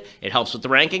appreciate it. It helps with the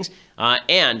rankings.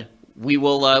 And we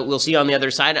will we'll see you on the other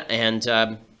side,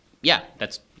 and yeah,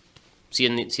 that's see you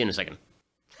in a second.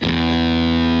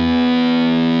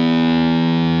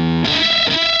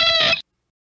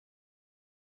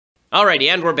 Alrighty,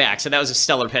 and we're back. So that was a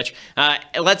stellar pitch.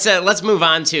 Let's move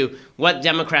on to what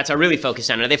Democrats are really focused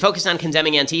on. Are they focused on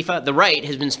condemning Antifa? The right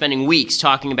has been spending weeks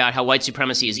talking about how white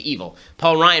supremacy is evil.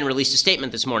 Paul Ryan released a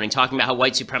statement this morning talking about how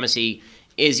white supremacy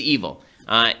is evil.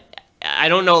 I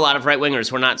don't know a lot of right-wingers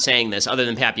who are not saying this other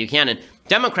than Pat Buchanan.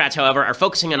 Democrats, however, are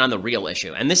focusing on the real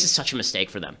issue, and this is such a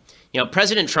mistake for them. You know,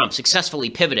 President Trump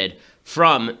successfully pivoted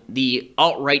from the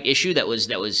alt-right issue that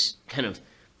was kind of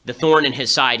the thorn in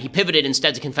his side. He pivoted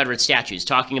instead to Confederate statues,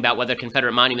 talking about whether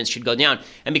Confederate monuments should go down.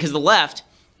 And because the left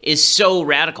is so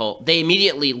radical, they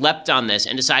immediately leapt on this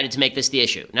and decided to make this the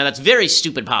issue. Now, that's very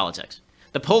stupid politics.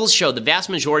 The polls show the vast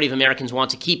majority of Americans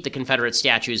want to keep the Confederate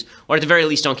statues, or at the very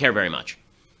least don't care very much.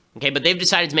 Okay, but they've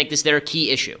decided to make this their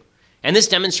key issue. And this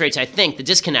demonstrates, I think, the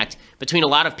disconnect between a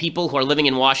lot of people who are living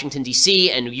in Washington, D.C.,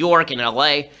 and New York, and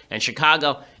L.A., and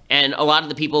Chicago, and a lot of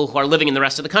the people who are living in the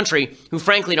rest of the country who,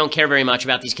 frankly, don't care very much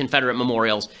about these Confederate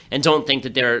memorials and don't think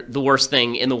that they're the worst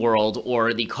thing in the world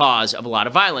or the cause of a lot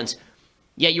of violence.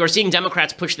 Yet you are seeing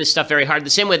Democrats push this stuff very hard, the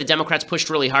same way the Democrats pushed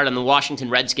really hard on the Washington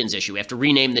Redskins issue. We have to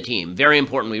rename the team. Very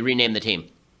important, we rename the team.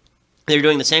 They're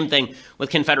doing the same thing with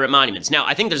Confederate monuments. Now,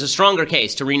 I think there's a stronger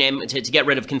case to rename to get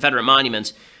rid of Confederate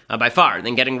monuments by far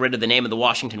than getting rid of the name of the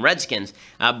Washington Redskins.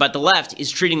 But the left is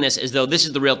treating this as though this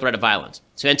is the real threat of violence.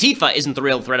 So Antifa isn't the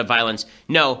real threat of violence.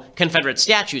 No, Confederate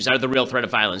statues are the real threat of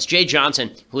violence. Jay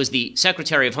Johnson, who was the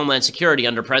Secretary of Homeland Security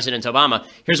under President Obama,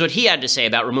 here's what he had to say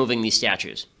about removing these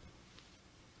statues.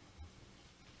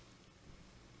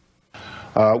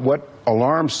 What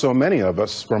alarms so many of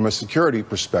us from a security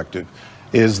perspective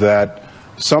is that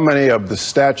so many of the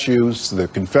statues, the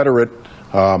Confederate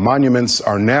monuments,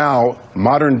 are now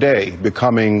modern day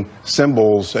becoming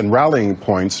symbols and rallying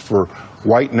points for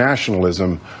white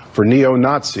nationalism, for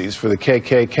neo-Nazis, for the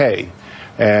KKK.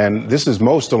 And this is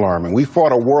most alarming. We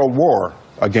fought a world war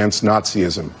against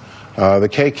Nazism. The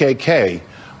KKK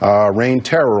rained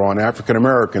terror on African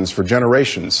Americans for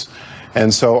generations.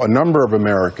 And so a number of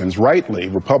Americans, rightly,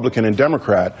 Republican and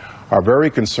Democrat, are very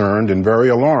concerned and very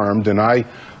alarmed. And I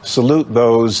salute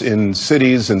those in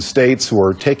cities and states who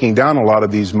are taking down a lot of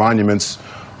these monuments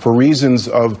for reasons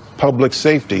of public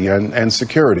safety and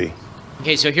security.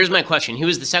 Okay, so here's my question. He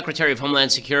was the Secretary of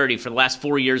Homeland Security for the last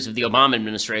 4 years of the Obama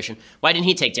administration. Why didn't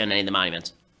he take down any of the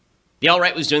monuments? The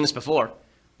alt-right was doing this before.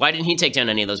 Why didn't he take down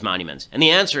any of those monuments? And the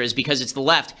answer is because it's the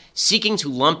left seeking to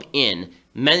lump in,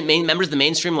 members of the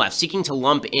mainstream left seeking to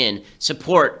lump in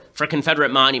support for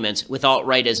Confederate monuments with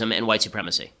alt-rightism and white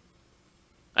supremacy.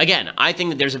 Again, I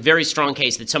think that there's a very strong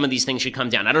case that some of these things should come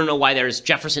down. I don't know why there's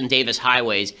Jefferson Davis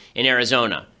highways in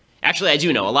Arizona. Actually, I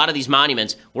do know. A lot of these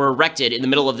monuments were erected in the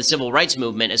middle of the civil rights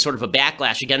movement as sort of a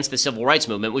backlash against the civil rights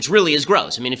movement, which really is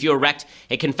gross. I mean, if you erect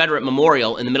a Confederate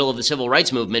memorial in the middle of the civil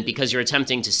rights movement because you're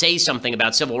attempting to say something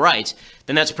about civil rights,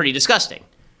 then that's pretty disgusting.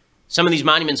 Some of these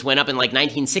monuments went up in like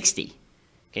 1960.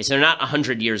 Okay, so they're not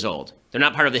 100 years old. They're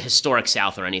not part of the historic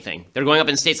South or anything. They're going up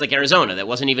in states like Arizona that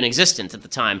wasn't even existent at the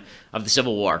time of the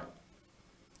Civil War.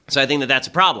 So I think that that's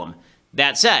a problem.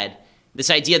 That said, this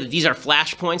idea that these are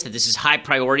flashpoints, that this is high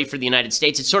priority for the United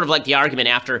States, it's sort of like the argument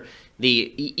after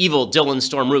the evil Dylan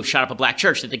Storm Roof shot up a black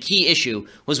church, that the key issue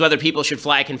was whether people should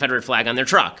fly a Confederate flag on their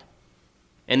truck.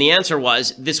 And the answer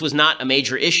was, this was not a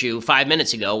major issue 5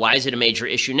 minutes ago. Why is it a major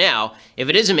issue now? If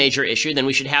it is a major issue, then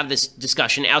we should have this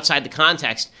discussion outside the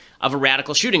context of a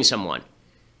radical shooting someone.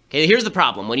 Okay, here's the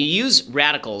problem. When you use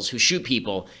radicals who shoot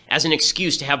people as an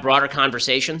excuse to have broader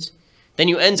conversations, then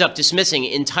you end up dismissing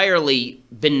entirely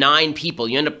benign people.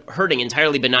 You end up hurting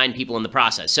entirely benign people in the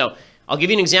process. So I'll give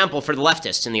you an example for the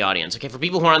leftists in the audience, okay, for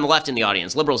people who are on the left in the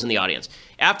audience, liberals in the audience.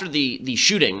 After the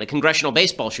shooting, the congressional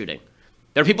baseball shooting,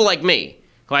 there are people like me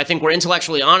who I think were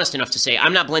intellectually honest enough to say,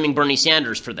 I'm not blaming Bernie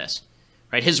Sanders for this.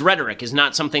 Right? His rhetoric is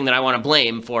not something that I want to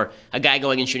blame for a guy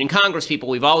going and shooting Congress people.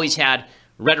 We've always had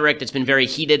rhetoric that's been very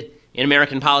heated in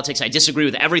American politics. I disagree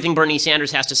with everything Bernie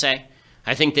Sanders has to say.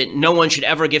 I think that no one should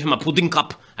ever give him a pudding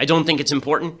cup. I don't think it's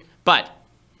important. But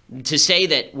to say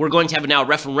that we're going to have now a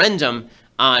referendum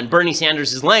on Bernie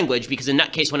Sanders' language because a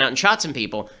nutcase went out and shot some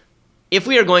people, if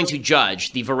we are going to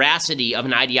judge the veracity of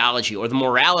an ideology or the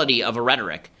morality of a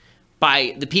rhetoric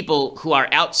by the people who are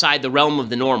outside the realm of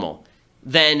the normal,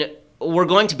 then we're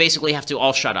going to basically have to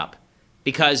all shut up,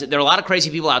 because there are a lot of crazy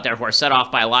people out there who are set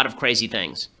off by a lot of crazy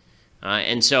things.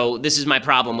 And so this is my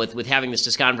problem with having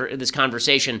this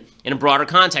conversation in a broader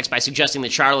context by suggesting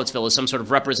that Charlottesville is some sort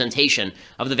of representation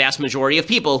of the vast majority of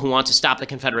people who want to stop the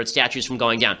Confederate statues from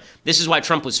going down. This is why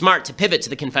Trump was smart to pivot to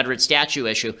the Confederate statue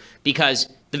issue,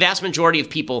 because the vast majority of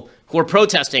people who were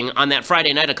protesting on that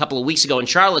Friday night a couple of weeks ago in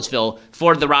Charlottesville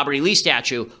for the Robert E. Lee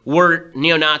statue were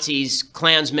neo-Nazis,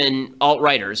 Klansmen,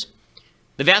 alt-righters.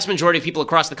 The vast majority of people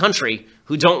across the country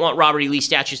who don't want Robert E. Lee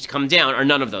statues to come down are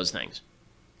none of those things.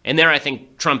 And there I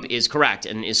think Trump is correct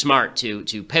and is smart to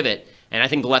pivot, and I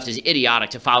think the left is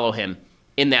idiotic to follow him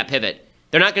in that pivot.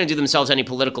 They're not going to do themselves any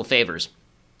political favors.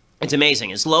 It's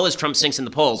amazing. As low as Trump sinks in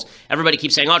the polls, everybody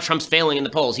keeps saying, oh, Trump's failing in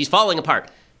the polls. He's falling apart.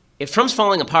 If Trump's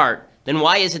falling apart, then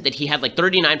why is it that he had like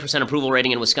 39% approval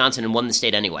rating in Wisconsin and won the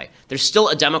state anyway? There's still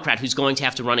a Democrat who's going to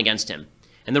have to run against him.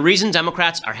 And the reason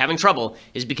Democrats are having trouble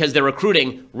is because they're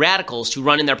recruiting radicals to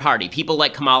run in their party, people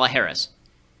like Kamala Harris.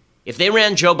 If they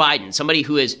ran Joe Biden, somebody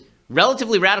who is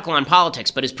relatively radical on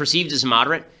politics but is perceived as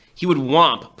moderate, he would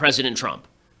whomp President Trump.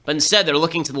 But instead, they're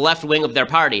looking to the left wing of their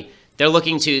party. They're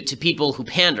looking to people who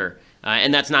pander,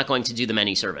 and that's not going to do them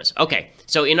any service. Okay,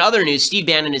 so in other news, Steve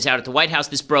Bannon is out at the White House.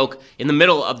 This broke in the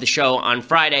middle of the show on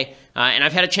Friday, and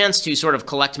I've had a chance to sort of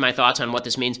collect my thoughts on what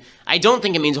this means. I don't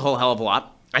think it means a whole hell of a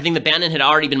lot. I think that Bannon had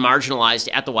already been marginalized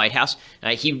at the White House.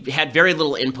 He had very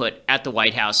little input at the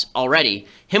White House already.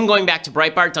 Him going back to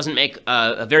Breitbart doesn't make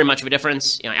very much of a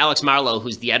difference. You know, Alex Marlow,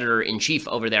 who's the editor-in-chief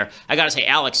over there, I got to say,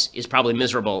 Alex is probably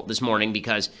miserable this morning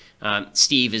because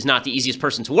Steve is not the easiest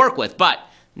person to work with. But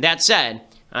that said,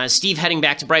 Steve heading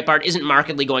back to Breitbart isn't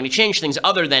markedly going to change things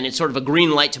other than it's sort of a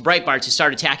green light to Breitbart to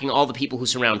start attacking all the people who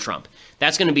surround Trump.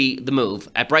 That's going to be the move.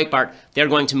 At Breitbart, they're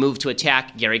going to move to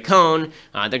attack Gary Cohn.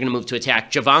 They're going to move to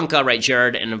attack Javanka, right,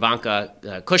 Jared and Ivanka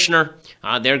Kushner.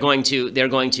 They're going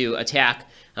to attack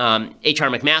H.R.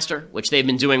 McMaster, which they've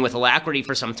been doing with alacrity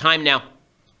for some time now.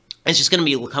 It's just going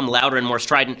to become louder and more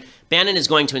strident. Bannon is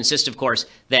going to insist, of course,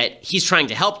 that he's trying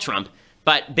to help Trump,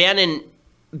 but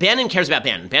Bannon cares about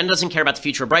Bannon. Bannon doesn't care about the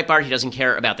future of Breitbart. He doesn't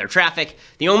care about their traffic.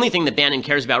 The only thing that Bannon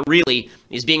cares about really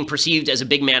is being perceived as a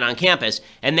big man on campus,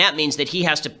 and that means that he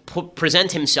has to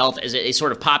present himself as a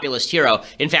sort of populist hero.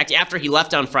 In fact, after he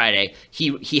left on Friday,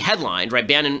 he headlined, right?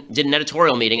 Bannon did an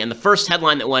editorial meeting, and the first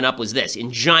headline that went up was this, in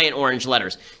giant orange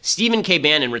letters: Stephen K.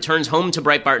 Bannon returns home to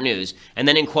Breitbart News, and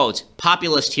then in quotes,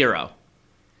 populist hero.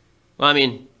 Well, I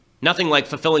mean, nothing like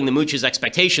fulfilling the mooch's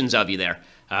expectations of you there.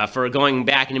 For going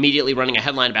back and immediately running a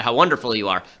headline about how wonderful you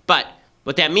are. But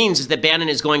what that means is that Bannon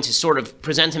is going to sort of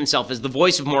present himself as the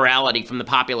voice of morality from the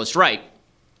populist right.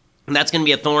 And that's going to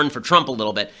be a thorn for Trump a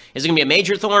little bit. Is it going to be a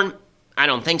major thorn? I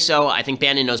don't think so. I think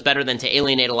Bannon knows better than to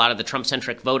alienate a lot of the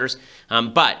Trump-centric voters.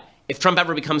 But if Trump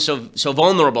ever becomes so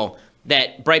vulnerable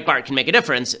that Breitbart can make a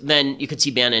difference, then you could see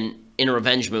Bannon in a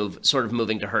revenge move, sort of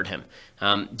moving to hurt him.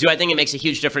 Do I think it makes a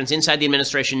huge difference inside the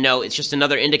administration? No, it's just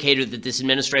another indicator that this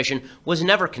administration was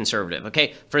never conservative,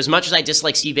 okay? For as much as I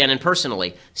dislike Steve Bannon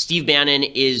personally, Steve Bannon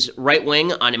is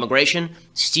right-wing on immigration.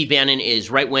 Steve Bannon is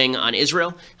right-wing on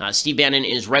Israel. Steve Bannon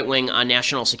is right-wing on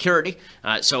national security.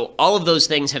 So all of those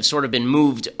things have sort of been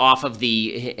moved off of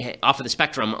the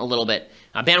spectrum a little bit.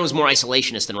 Bannon was more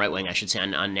isolationist than right-wing, I should say,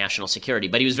 on national security,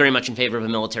 but he was very much in favor of a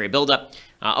military buildup.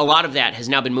 A lot of that has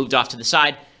now been moved off to the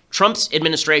side. Trump's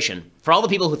administration, for all the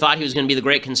people who thought he was going to be the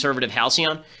great conservative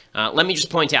halcyon, let me just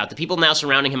point out, the people now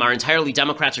surrounding him are entirely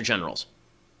Democrats or generals.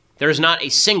 There is not a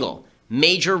single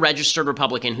major registered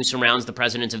Republican who surrounds the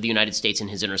President of the United States in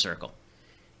his inner circle.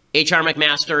 H.R.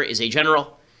 McMaster is a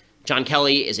general. John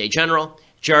Kelly is a general.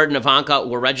 Jared and Ivanka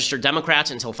were registered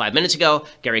Democrats until 5 minutes ago.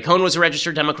 Gary Cohn was a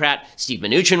registered Democrat. Steve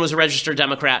Mnuchin was a registered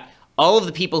Democrat. All of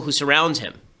the people who surround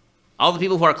him, all the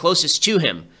people who are closest to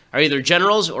him, are either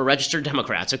generals or registered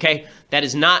Democrats, okay? That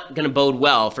is not going to bode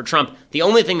well for Trump. The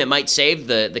only thing that might save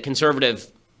the conservative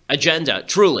agenda,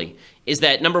 truly, is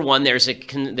that, number one, there's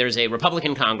a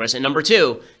Republican Congress, and number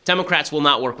two, Democrats will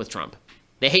not work with Trump.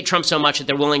 They hate Trump so much that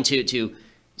they're willing to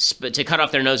to cut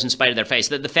off their nose in spite of their face.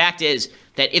 The fact is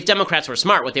that if Democrats were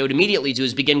smart, what they would immediately do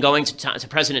is begin going to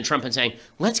President Trump and saying,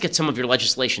 let's get some of your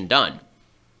legislation done.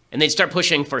 And they'd start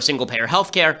pushing for single-payer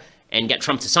health care and get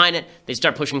Trump to sign it. They'd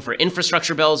start pushing for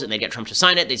infrastructure bills and they'd get Trump to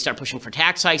sign it. They'd start pushing for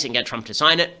tax hikes and get Trump to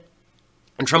sign it.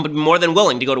 And Trump would be more than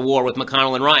willing to go to war with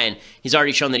McConnell and Ryan. He's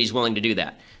already shown that he's willing to do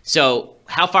that. So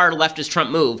how far left does Trump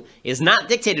move is not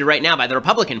dictated right now by the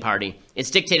Republican Party. It's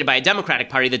dictated by a Democratic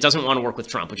Party that doesn't want to work with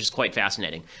Trump, which is quite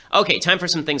fascinating. Okay, time for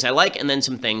some things I like and then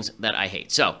some things that I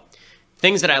hate. So,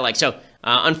 things that I like. So,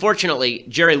 unfortunately,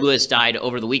 Jerry Lewis died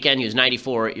over the weekend. He was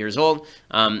 94 years old.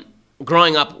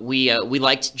 Growing up, we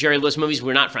liked Jerry Lewis movies.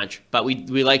 We're not French, but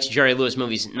we liked Jerry Lewis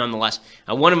movies nonetheless.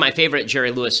 One of my favorite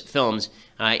Jerry Lewis films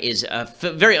is a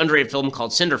very underrated film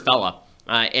called Cinderfella.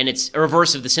 And it's a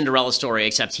reverse of the Cinderella story,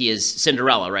 except he is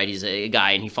Cinderella, right? He's a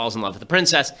guy and he falls in love with a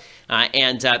princess.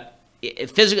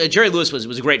 Jerry Lewis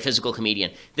was a great physical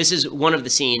comedian. This is one of the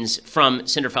scenes from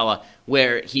Cinderfella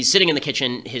where he's sitting in the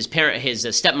kitchen. His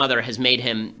stepmother has made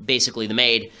him basically the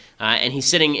maid, and he's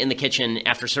sitting in the kitchen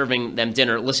after serving them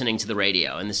dinner, listening to the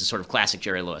radio. And this is sort of classic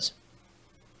Jerry Lewis.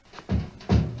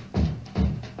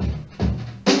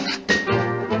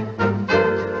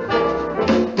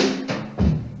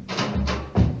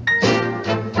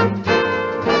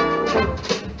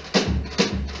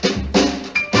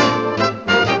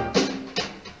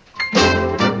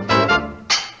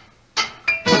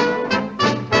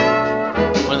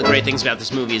 Great things about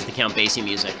this movie is the Count Basie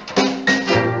music.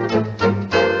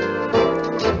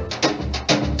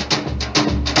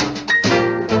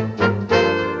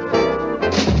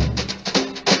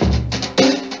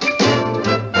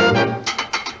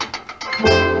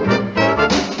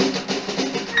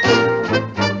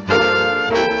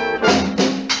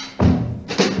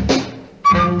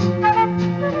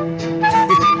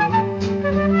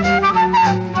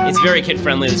 It's very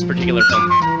kid-friendly, this particular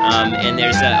film. And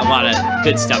there's a lot of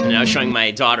good stuff. And I was showing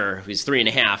my daughter, who's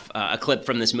 3.5, a clip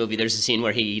from this movie. There's a scene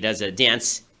where he does a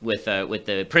dance with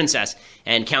the princess,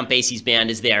 and Count Basie's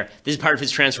band is there. This is part of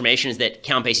his transformation, is that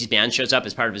Count Basie's band shows up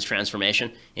as part of his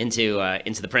transformation into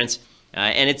the prince.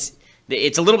 And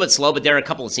it's a little bit slow, but there are a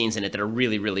couple of scenes in it that are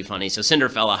really, really funny. So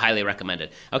Cinderfella, highly recommended.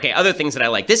 Okay, other things that I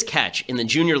like. This catch in the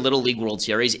Junior Little League World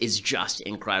Series is just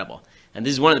incredible. And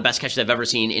this is one of the best catches I've ever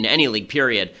seen in any league,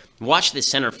 period. Watch this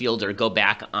center fielder go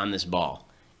back on this ball.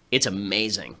 It's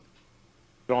amazing.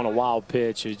 On a wild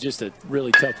pitch is just a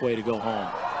really tough way to go home.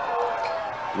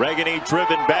 Regani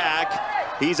driven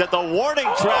back. He's at the warning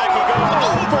track. He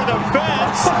goes over the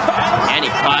fence. And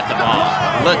he caught the ball.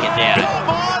 Look at that. Come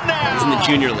on now. He's in the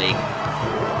Junior League.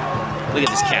 Look at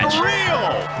this catch.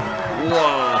 Real.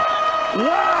 Whoa.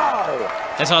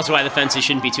 Wow. That's also why the fences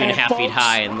shouldn't be 2.5 feet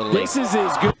high in Little League. This is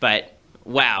as good. But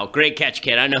wow, great catch,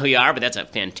 kid. I don't know who you are, but that's a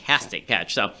fantastic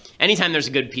catch. So anytime there's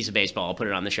a good piece of baseball, I'll put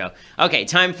it on the show. Okay,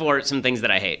 time for some things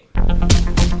that I hate.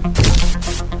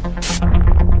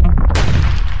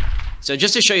 So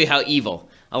just to show you how evil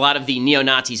a lot of the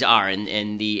neo-Nazis are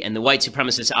and the white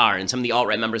supremacists are and some of the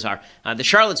alt-right members are, the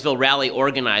Charlottesville rally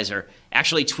organizer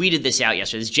actually tweeted this out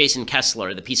yesterday. This is Jason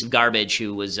Kessler, the piece of garbage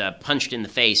who was punched in the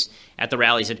face at the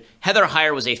rally. He said, Heather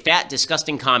Heyer was a fat,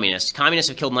 disgusting communist. Communists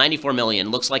have killed 94 million.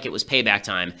 Looks like it was payback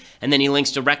time. And then he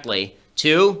links directly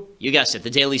to, you guessed it, the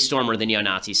Daily Stormer, the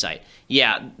neo-Nazi site.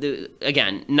 Yeah,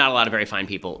 again, not a lot of very fine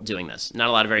people doing this. Not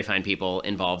a lot of very fine people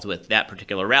involved with that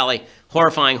particular rally.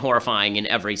 Horrifying, horrifying in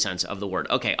every sense of the word.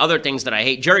 Okay, other things that I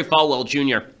hate. Jerry Falwell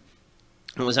Jr.,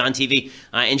 who was on TV,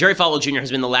 and Jerry Falwell Jr.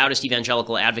 has been the loudest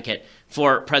evangelical advocate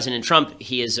for President Trump.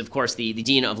 He is, of course, the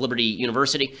dean of Liberty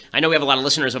University. I know we have a lot of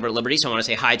listeners over at Liberty, so I want to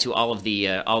say hi to all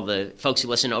the folks who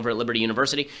listen over at Liberty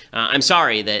University. I'm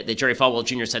sorry that Jerry Falwell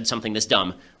Jr. said something this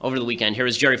dumb over the weekend. Here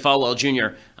is Jerry Falwell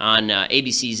Jr. on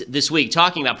ABC's This Week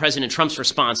talking about President Trump's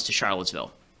response to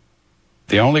Charlottesville.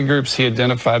 The only groups he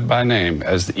identified by name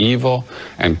as the evil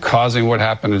and causing what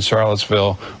happened in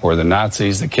Charlottesville were the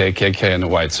Nazis, the KKK, and the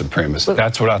white supremacists. Well,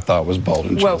 that's what I thought was bold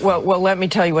and truthful. Well, let me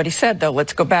tell you what he said, though.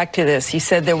 Let's go back to this. He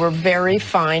said there were very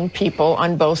fine people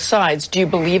on both sides. Do you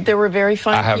believe there were very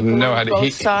fine people on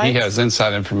both sides? I have no idea. He has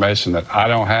inside information that I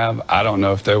don't have. I don't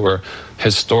know if there were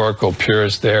historical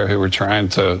purists there who were trying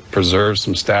to preserve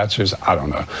some statues. I don't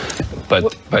know.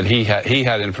 But he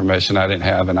had information I didn't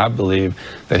have, and I believe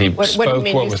that he spoke what do you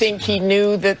mean? You think he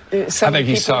knew that some I think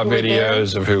he saw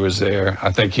videos of who was there.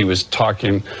 I think he was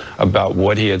talking about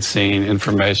what he had seen,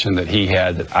 information that he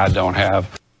had that I don't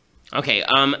have.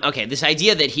 Okay, this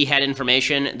idea that he had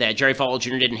information that Jerry Falwell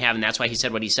Jr. didn't have, and that's why he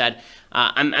said what he said,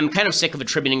 I'm kind of sick of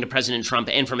attributing to President Trump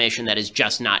information that is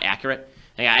just not accurate.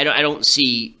 I don't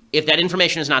see, if that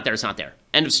information is not there, it's not there.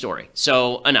 End of story.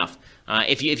 So, enough.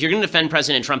 If you're going to defend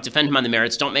President Trump, defend him on the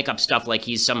merits. Don't make up stuff like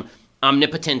he's some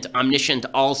omnipotent, omniscient,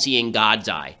 all-seeing God's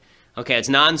eye. Okay, it's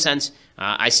nonsense.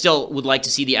 I still would like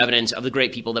to see the evidence of the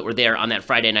great people that were there on that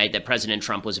Friday night that President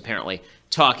Trump was apparently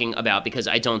talking about, because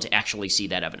I don't actually see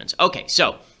that evidence. Okay,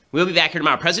 so we'll be back here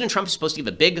tomorrow. President Trump is supposed to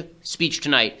give a big speech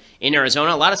tonight in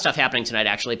Arizona. A lot of stuff happening tonight,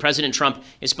 actually. President Trump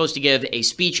is supposed to give a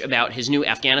speech about his new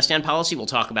Afghanistan policy. We'll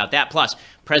talk about that. Plus,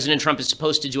 President Trump is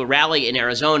supposed to do a rally in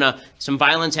Arizona. Some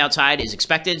violence outside is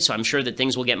expected, so I'm sure that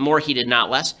things will get more heated, not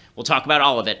less. We'll talk about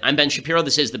all of it. I'm Ben Shapiro.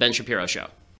 This is The Ben Shapiro Show.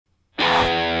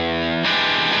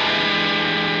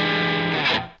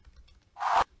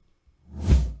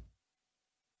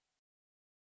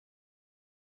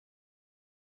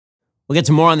 We'll get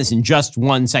to more on this in just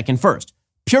 1 second. First,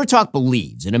 Pure Talk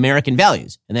believes in American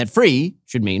values, and that free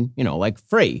should mean, like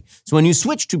free. So when you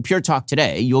switch to Pure Talk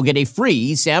today, you'll get a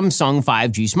free Samsung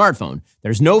 5G smartphone.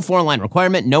 There's no foreign-line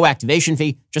requirement, no activation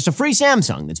fee, just a free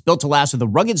Samsung that's built to last with a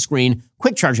rugged screen,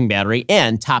 quick charging battery,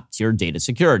 and top-tier data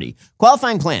security.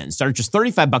 Qualifying plans start at just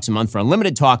 $35 a month for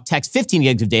unlimited talk, text, 15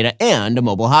 gigs of data, and a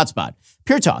mobile hotspot.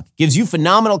 Pure Talk gives you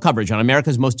phenomenal coverage on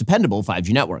America's most dependable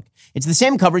 5G network. It's the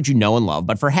same coverage you know and love,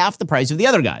 but for half the price of the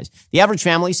other guys. The average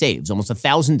family saves almost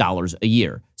 $1,000 a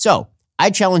year. So I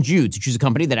challenge you to choose a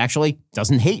company that actually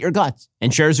doesn't hate your guts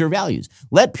and shares your values.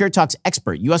 Let Pure Talk's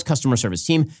expert U.S. customer service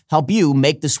team help you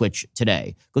make the switch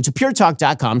today. Go to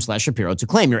puretalk.com/Shapiro to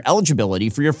claim your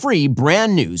eligibility for your free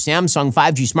brand new Samsung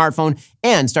 5G smartphone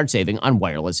and start saving on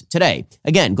wireless today.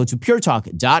 Again, go to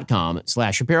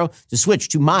puretalk.com/Shapiro to switch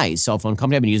to my cell phone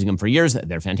company. I've been using them for years.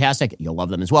 They're fantastic. You'll love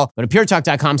them as well. Go to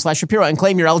puretalk.com/Shapiro and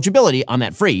claim your eligibility on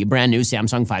that free brand new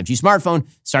Samsung 5G smartphone.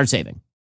 Start saving.